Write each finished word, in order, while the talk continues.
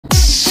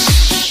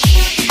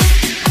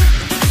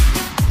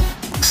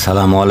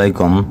আসসালামু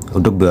আলাইকুম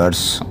YouTube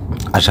viewers,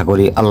 আশা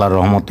করি আল্লাহর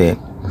রহমতে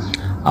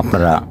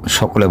আপনারা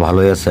সকলে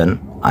ভালোই আছেন।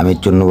 আমি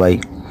চুন্নু ভাই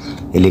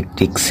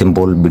ইলেকট্রিক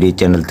সিম্পল বিডি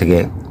চ্যানেল থেকে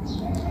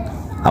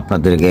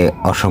আপনাদেরকে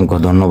অসংখ্য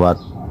ধন্যবাদ।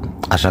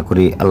 আশা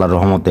করি আল্লাহর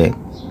রহমতে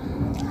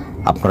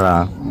আপনারা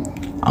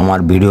আমার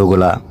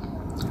ভিডিওগুলা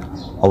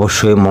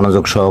অবশ্যই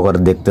মনোযোগ সহকারে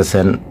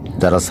দেখতেছেন।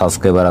 যারা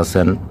সাবস্ক্রাইবার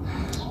আছেন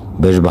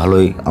বেশ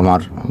ভালোই আমার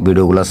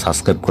ভিডিওগুলো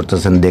সাবস্ক্রাইব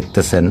করতেছেন,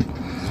 দেখতেছেন।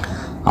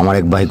 আমার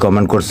এক ভাই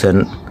কমেন্ট করছেন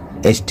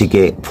STK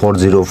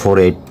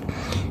 4048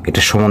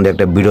 এটা সম্বন্ধে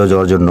একটা ভিডিও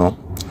দেওয়ার জন্য।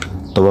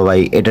 তবে ভাই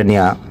এটা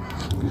নিয়ে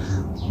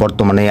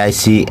বর্তমানে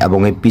আইসি এবং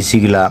এই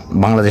পিসিগুলা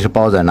বাংলাদেশে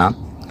পাওয়া যায় না।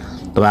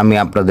 তবে আমি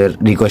আপনাদের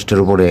রিকোয়েস্টের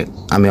উপরে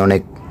আমি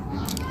অনেক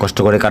কষ্ট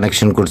করে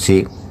কানেকশন করছি।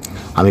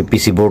 আমি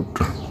পিসি বোর্ড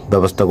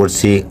ব্যবস্থা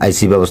করছি,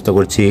 আইসি ব্যবস্থা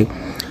করছি।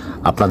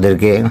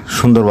 আপনাদেরকে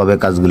সুন্দরভাবে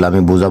কাজগুলো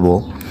আমি বোঝাবো।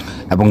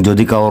 এবং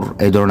যদি কারোর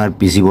এই ধরনের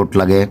পিসি বোর্ড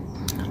লাগে,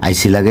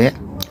 আইসি লাগে,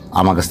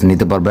 আমার কাছে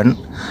নিতে পারবেন।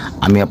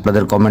 আমি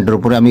আপনাদের কমেন্টের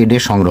উপরে আমি এটা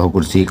সংগ্রহ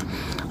করছি।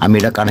 আমি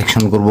এটা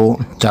কানেকশন করব,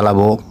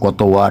 চালাবো, কত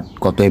ওয়াট,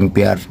 কত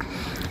এম্পিয়ার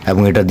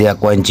এবং এটা দিয়ে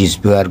কয় ইঞ্চি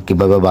স্পিয়ার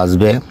কীভাবে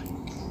বাজবে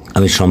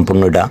আমি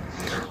সম্পূর্ণ এটা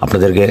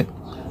আপনাদেরকে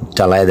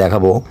চালায়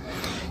দেখাবো।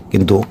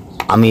 কিন্তু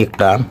আমি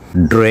একটা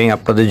ড্রয়িং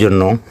আপনাদের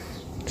জন্য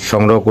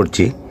সংগ্রহ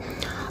করছি।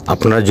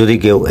 আপনারা যদি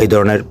কেউ এই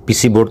ধরনের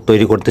পিসি বোর্ড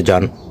তৈরি করতে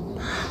চান,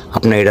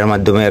 আপনি এটার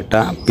মাধ্যমে একটা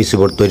পিসি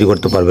বোর্ড তৈরি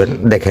করতে পারবেন।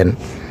 দেখেন,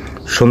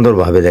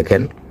 সুন্দরভাবে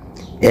দেখেন,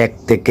 1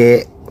 থেকে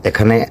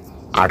এখানে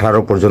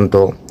 18 পর্যন্ত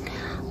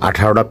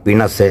 18টা পিন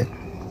আছে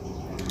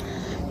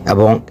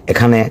এবং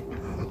এখানে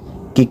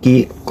কি কি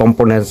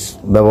কম্পোনেন্টস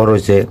ব্যবহার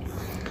হয়েছে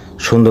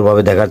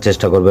সুন্দরভাবে দেখার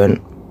চেষ্টা করবেন।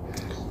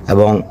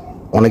 এবং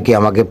অনেকে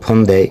আমাকে ফোন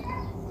দেয়,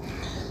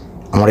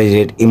 আমার এই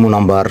যে ইমো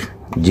নাম্বার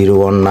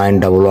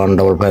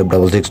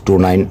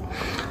 01911555629।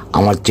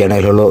 আমার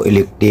চ্যানেল হলো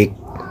ইলেকট্রিক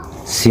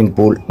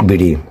সিম্পল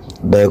বিডি।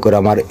 দয়া করে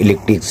আমার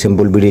ইলেকট্রিক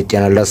সিম্পল বিডি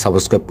চ্যানেলটা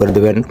সাবস্ক্রাইব করে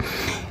দেবেন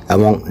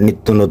এবং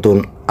নিত্য নতুন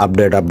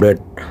আপডেট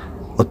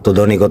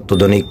অত্যাধুনিক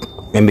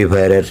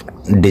অ্যাম্পলিফায়ারের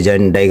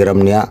ডিজাইন ডায়াগ্রাম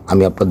নিয়ে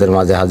আমি আপনাদের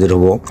মাঝে হাজির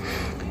হব।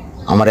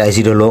 আমার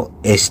আইসি হলো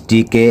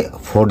STK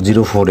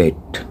 4048।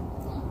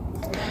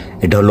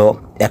 এটা হলো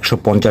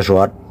 150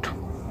 ওয়াট।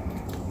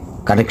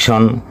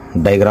 কানেকশন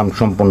ডায়াগ্রাম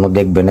সম্পূর্ণ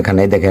দেখবেন।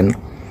 এখানে দেখেন,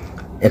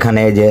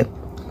 এখানে যে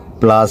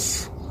প্লাস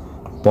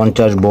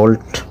 50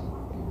 ভোল্ট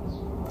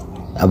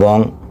এবং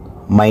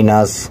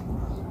minus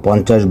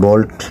 50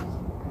 volt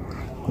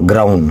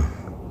ground.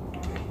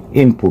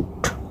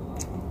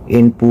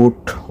 Input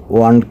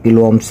 1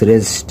 kilo Ohm's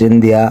resistance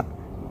দিয়া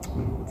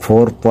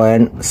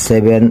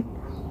 4.7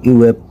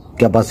 ইউএফ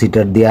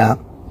ক্যাপাসিটার দিয়া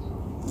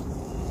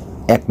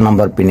 1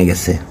 নম্বর পিনে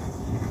গেছে।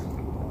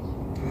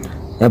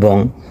 এবং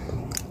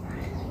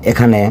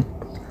এখানে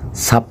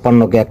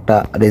 56কে একটা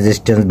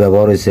রেজিস্ট্যান্স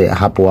ব্যবহার হয়েছে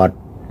হাফ ওয়াট।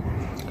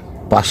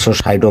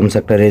 560 ওহমস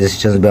একটা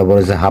রেজিস্ট্যান্স ব্যবহার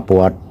হয়েছে হাফ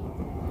ওয়াট।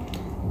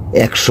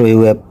 100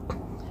 ইউএফ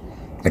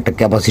একটা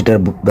ক্যাপাসিটার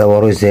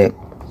ব্যবহার হয়েছে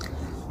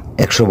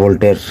 100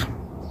 ভোল্টের।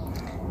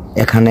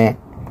 এখানে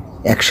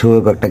 100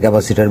 ইউএফ একটা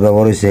ক্যাপাসিটার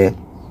ব্যবহার হয়েছে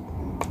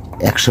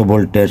 100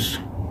 ভোল্টের।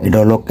 এটা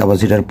হলো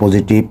ক্যাপাসিটার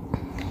পজিটিভ,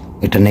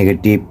 এটা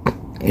নেগেটিভ।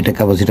 এটা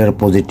ক্যাপাসিটার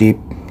পজিটিভ,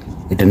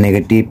 এটা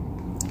নেগেটিভ।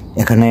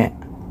 এখানে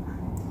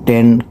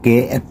 10K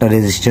একটা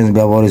রেজিস্ট্যান্স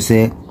ব্যবহার হয়েছে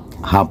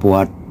হাফ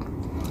ওয়াট।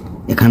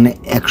 এখানে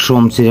 100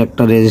 ওহমসের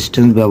একটা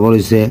রেজিস্ট্যান্স ব্যবহার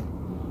হয়েছে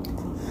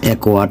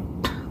 1 ওয়াট।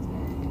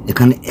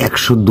 এখানে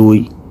 102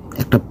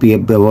 একটা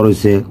পিএফ ব্যবহার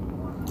হয়েছে।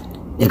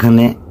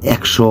 এখানে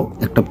 100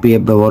 একটা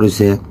পিএফ ব্যবহার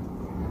হয়েছে।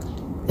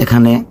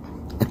 এখানে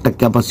একটা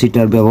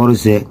ক্যাপাসিটার ব্যবহার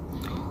হয়েছে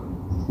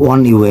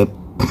 1 ইউএফ,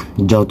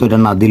 যেহেতু এটা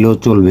না দিলেও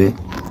চলবে।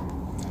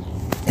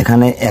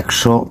 এখানে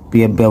 100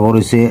 পিএফ ব্যবহার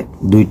হয়েছে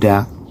 2টা,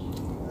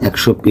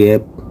 100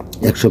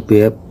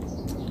 পিএফ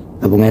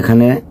এবং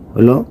এখানে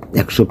হলো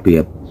 100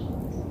 পিএফ।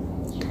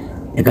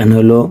 এখানে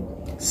হলো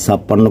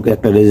 56কে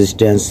একটা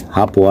রেজিস্ট্যান্স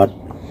হাফ ওয়াট।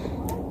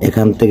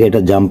 এখান থেকে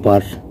এটা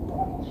জাম্পার।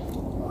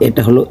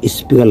 এটা হলো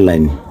স্পিকার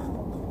লাইন।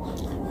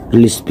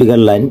 স্পিকার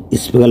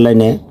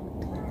লাইনে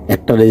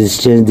একটা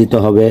রেজিস্ট্যান্স দিতে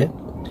হবে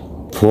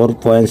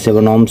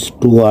 4.7 ওহমস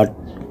 2 ওয়াট।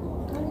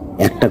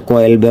 একটা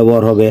কয়েল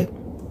ব্যবহার হবে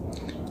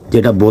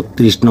যেটা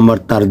 32 নম্বর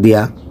তার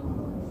দিয়া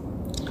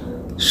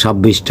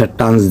 26টা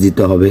টার্নস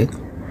দিতে হবে।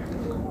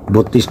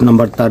 32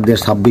 নম্বর তার দিয়ে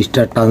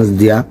 26টা টার্নস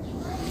দিয়া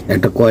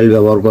একটা কয়েল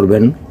ব্যবহার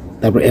করবেন।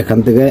 তারপর এখান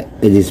থেকে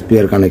এই যে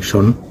স্পিকার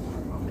কানেকশন,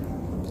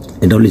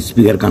 এটা হলো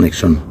স্পিকার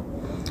কানেকশন।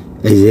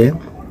 এই যে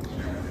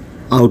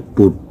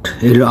আউটপুট,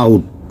 এই হলো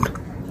আউট,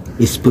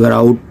 স্পিকার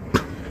আউট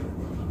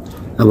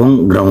এবং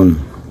গ্রাউন্ড।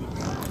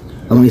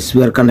 এবং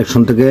স্পিকার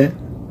কানেকশন থেকে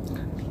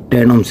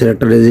 10 ওহমসের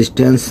একটা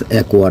রেজিস্ট্যান্স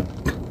 1 ওয়াট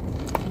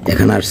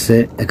এখানে আসছে।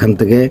 এখান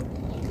থেকে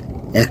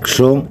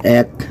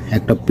 101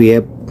 একটা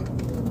পিএফ,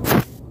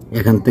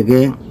 এখান থেকে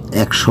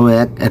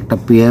 101 একটা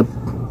পিএফ,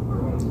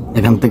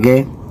 এখান থেকে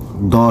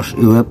 10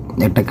 ইউএফ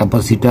একটা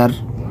ক্যাপাসিটার,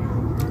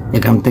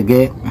 এখান থেকে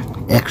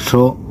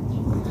 100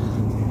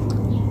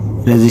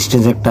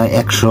 রেজিস্ট্যান্স একটা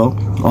 100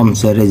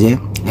 ওহমসের, এই যে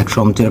 100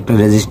 ওহমসের একটা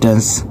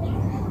রেজিস্ট্যান্স।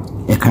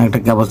 এখানে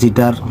একটা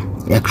ক্যাপাসিটার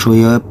 100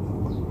 ইউএফ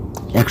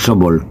 100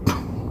 ভোল্ট।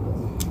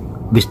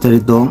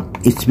 বিস্তারিত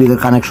স্পিকার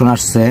কানেকশন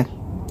আসছে।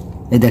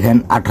 এই দেখেন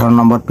 18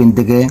 নম্বর পিন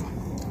থেকে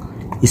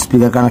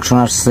স্পিকার কানেকশন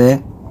আসছে।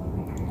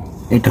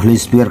 এটা হলো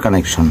স্পিকার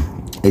কানেকশন।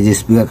 এই যে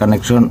স্পিকার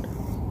কানেকশন,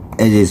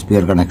 এই যে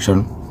স্পিকার কানেকশন।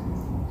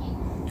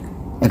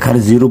 এখানে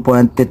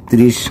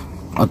 0.33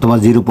 অথবা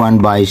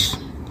 0.22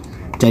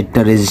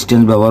 চারটা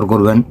রেজিস্ট্যান্স ব্যবহার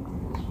করবেন।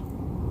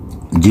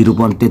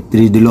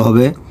 0.33 দিলে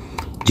হবে,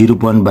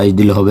 0.22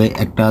 দিলে হবে।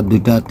 একটা,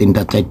 দুইটা,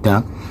 তিনটা, চারটা।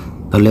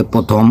 তাহলে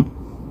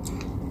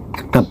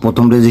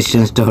প্রথম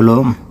রেজিস্ট্যান্সটা হলো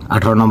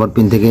 18 নম্বর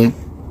পিন থেকে,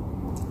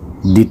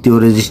 দ্বিতীয়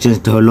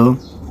রেজিস্ট্যান্সটা হলো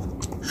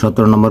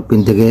 17 নম্বর পিন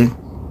থেকে,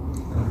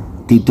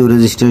 তৃতীয়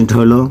রেজিস্ট্যান্সটা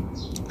হলো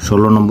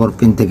 16 নম্বর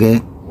পিন থেকে,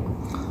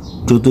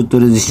 চতুর্থ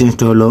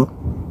রেজিস্ট্যান্সটা হলো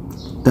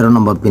 13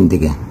 নম্বর পিন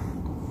থেকে।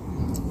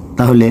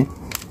 তাহলে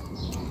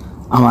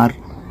আমার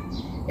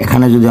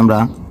এখানে যদি আমরা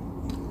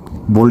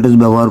ভোল্টেজ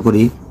ব্যবহার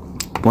করি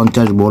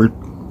 50 ভোল্ট,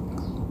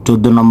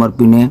 14 নম্বর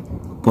পিনে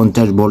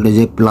 50 ভোল্ট, এই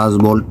যে প্লাস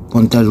ভোল্ট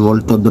 50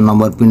 ভোল্ট 14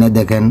 নম্বর পিনে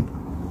দেখেন,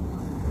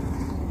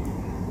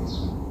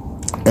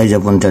 এই যে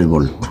 50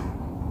 ভোল্ট।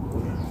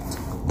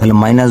 তাহলে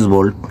মাইনাস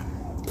ভোল্ট,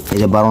 এই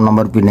যে 12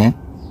 নম্বর পিনে,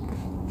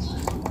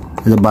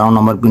 এই যে 12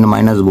 নম্বর পিনে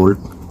মাইনাস ভোল্ট,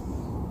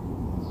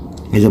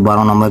 এই যে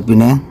 12 নম্বর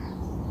পিনে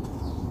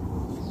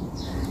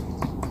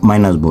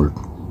মাইনাস ভোল্ট।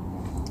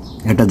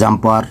 এটা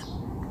জাম্পার,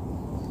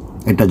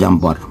 এটা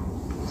জাম্পার।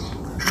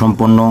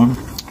 সম্পূর্ণ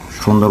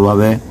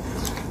সুন্দরভাবে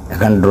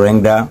এখানে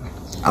ড্রয়িংটা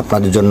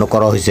আপনাদের জন্য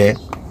করা হয়েছে।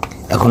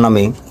 এখন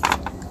আমি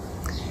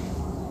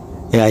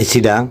এই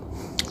আইসিটা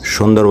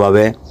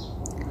সুন্দরভাবে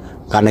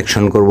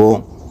কানেকশন করব,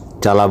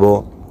 চালাবো।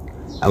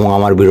 এবং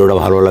আমার ভিডিওটা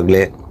ভালো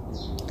লাগলে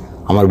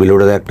আমার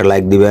ভিডিওটাতে একটা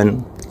লাইক দিবেন।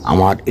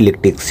 আমার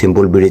ইলেকট্রিক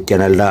সিম্পল বিডি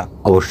চ্যানেলটা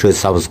অবশ্যই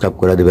সাবস্ক্রাইব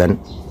করে দিবেন।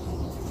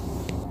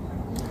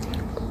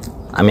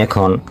 আমি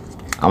এখন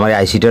আমার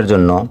আইসিটার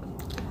জন্য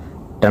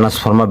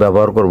ট্রান্সফর্মার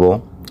ব্যবহার করব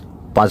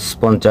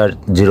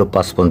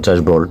 550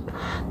 ভোল্ট,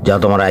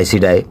 যেহেতু আমার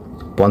আইসিটায়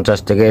 50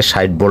 থেকে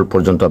 60 ভোল্ট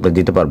পর্যন্ত আপনি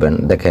দিতে পারবেন।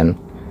 দেখেন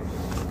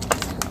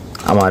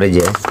আমার এই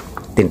যে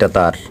তিনটা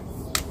তার,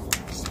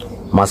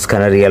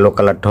 মাঝখানের ইয়েলো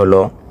কালারটা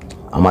হলো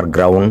আমার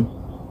গ্রাউন্ড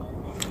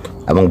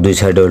এবং দুই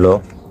সাইডে হলো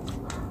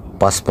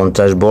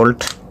 550 ভোল্ট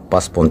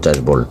 550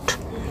 ভোল্ট।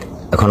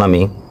 এখন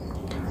আমি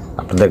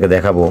আপনাদেরকে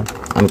দেখাবো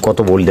আমি কত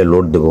ভোল্ট দিয়ে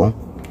লোড দেবো।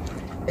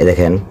 এই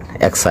দেখেন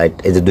এক সাইড,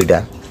 এই যে দুইটা,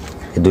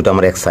 এই দুইটা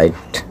আমার এক সাইড,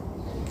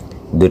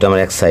 দুইটা আমার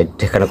এক সাইড।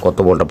 এখানে কত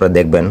ভোল্ট আপনারা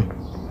দেখবেন,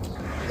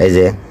 এই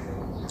যে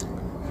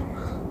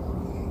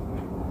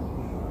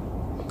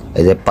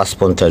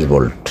 550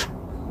 ভোল্ট।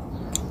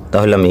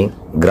 তাহলে আমি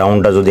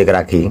গ্রাউন্ডটা যদি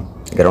রাখি,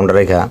 গ্রাউন্ডটা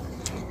রেখা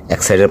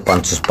এক সাইডের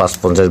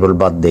 550 ভোল্ট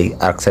বাদ দিই,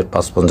 আর এক সাইড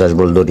 550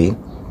 ভোল্ট ধরি,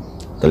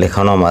 তাহলে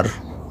এখানেও আমার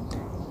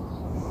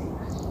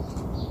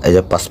এই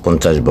যে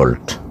 550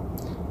 ভোল্ট।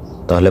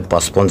 তাহলে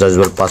 550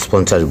 ভোল্ট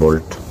 550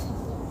 ভোল্ট।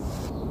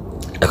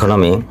 এখন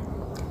আমি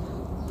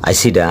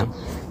আইসিটা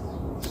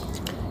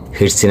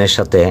হিটসিনের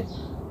সাথে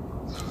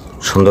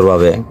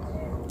সুন্দরভাবে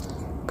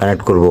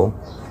কানেক্ট করব।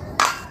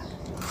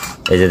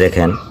 এই যে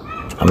দেখেন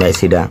আমি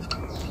আইসিটা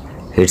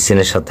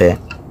হিটসিনের সাথে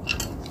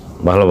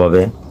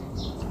ভালোভাবে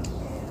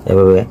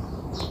এভাবে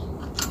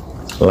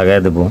লাগাই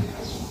দেব।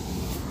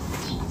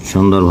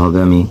 সুন্দরভাবে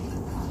আমি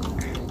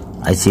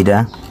আইসিটা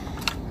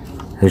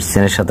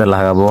হিটসিনের সাথে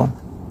লাগাবো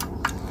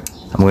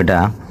এবং এটা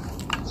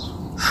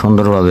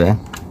সুন্দরভাবে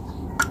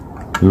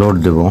লোড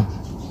দেব।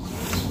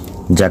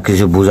 যা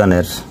কিছু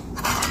বোঝানোর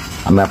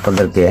আমি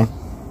আপনাদেরকে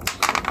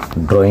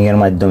ড্রয়িংয়ের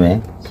মাধ্যমে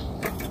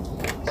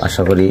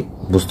আশা করি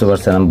বুঝতে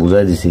পারছেন, আমি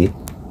বুঝাই দিছি।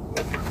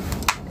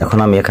 এখন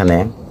আমি এখানে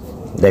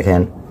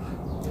দেখেন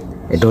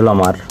এটা হলো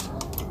আমার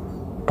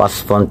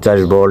 550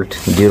 ভোল্ট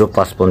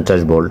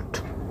 550 ভোল্ট।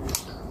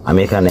 আমি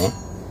এখানে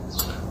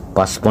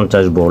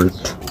 550 ভোল্ট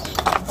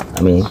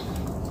আমি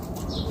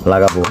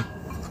লাগাবো।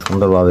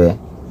 সুন্দরভাবে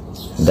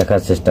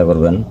দেখার চেষ্টা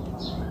করবেন।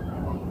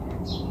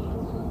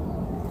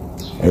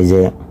 এই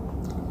যে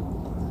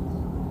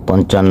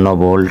 55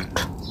 ভোল্ট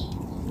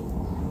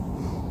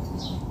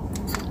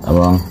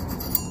এবং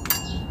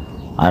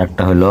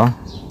আরেকটা হলো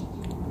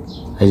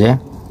এই যে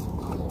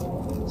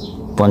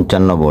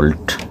 55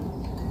 ভোল্ট।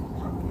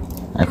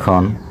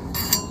 এখন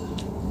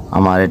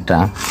আমার এটা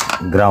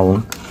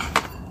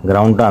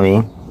গ্রাউন্ডটা আমি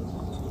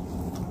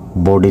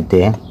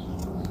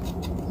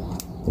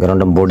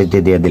বডিতে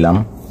দিয়ে দিলাম।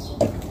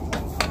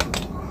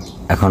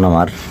 এখন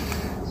আমার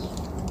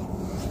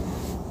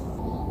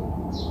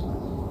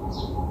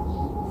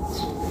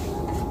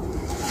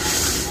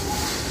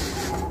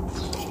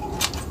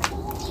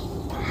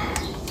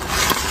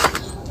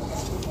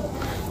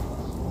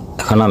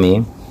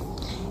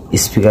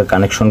স্পিকার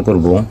কানেকশন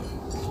করব।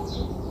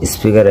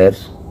 স্পিকারের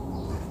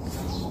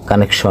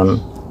কানেকশন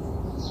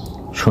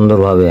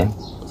সুন্দরভাবে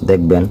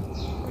দেখবেন,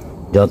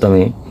 যেহেতু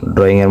আমি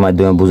ড্রয়িংয়ের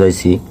মাধ্যমে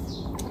বুঝাইছি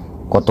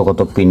কত কত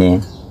পিনে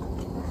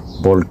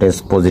voltage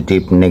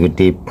positive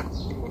negative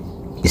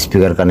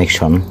speaker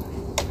connection.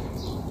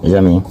 এই যে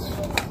আমি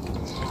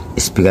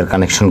স্পিকার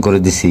কানেকশন করে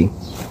দিছি।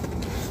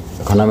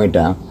 এখন আমি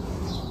এটা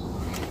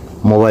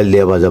মোবাইল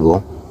দিয়ে বাজাবো।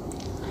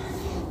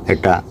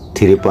 এটা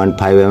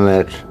 3.5 mm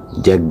এর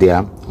জ্যাক দেওয়া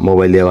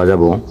মোবাইল দিয়ে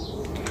বাজাবো।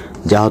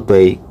 যেহেতু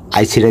এই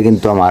আইসিটা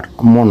কিন্তু আমার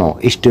মনো,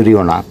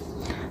 স্টেরিও না,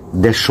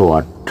 150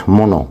 ওয়াট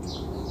মনো।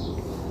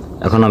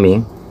 এখন আমি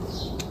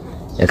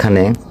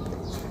এখানে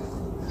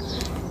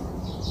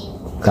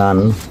কান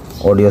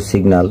অডিও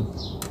সিগন্যাল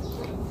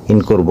ইন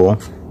করব,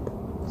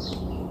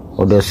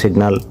 অডিও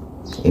সিগন্যাল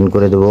ইন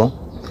করে দেব।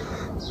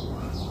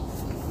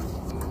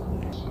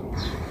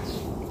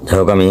 যাই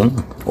হোক, আমি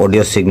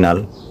অডিও সিগন্যাল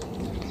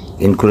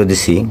ইন করে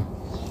দিছি।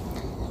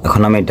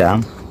 এখন আমি এটা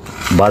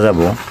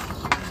বাজাবো।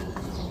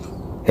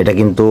 এটা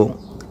কিন্তু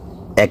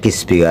এক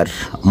স্পিকার,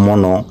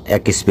 মনো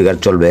এক স্পিকার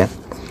চলবে।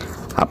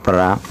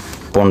 আপনারা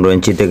 15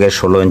 ইঞ্চি থেকে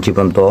 16 ইঞ্চি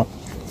পর্যন্ত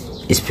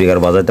স্পিকার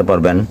বাজাতে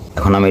পারবেন।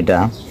 এখন আমি এটা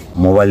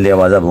মোবাইল দিয়ে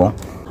বাজাবো।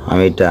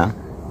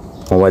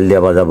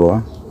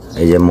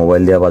 এই যে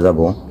মোবাইল দিয়ে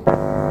বাজাবো।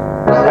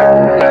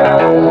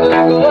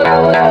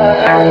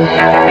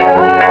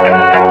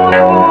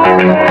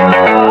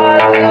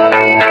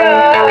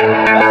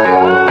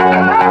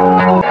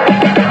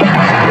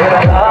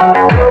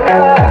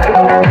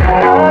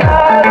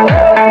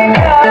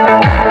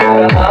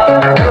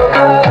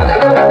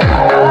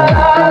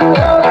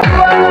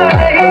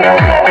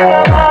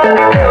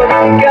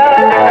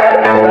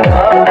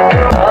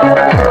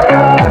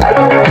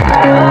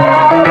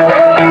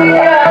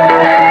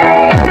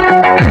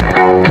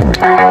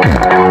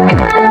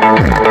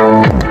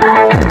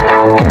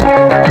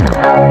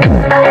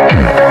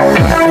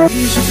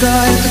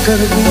 शिकायत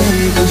कर दूं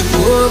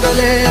तुझको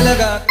गले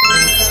लगा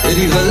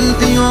तेरी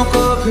गलतियों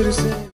को फिर से।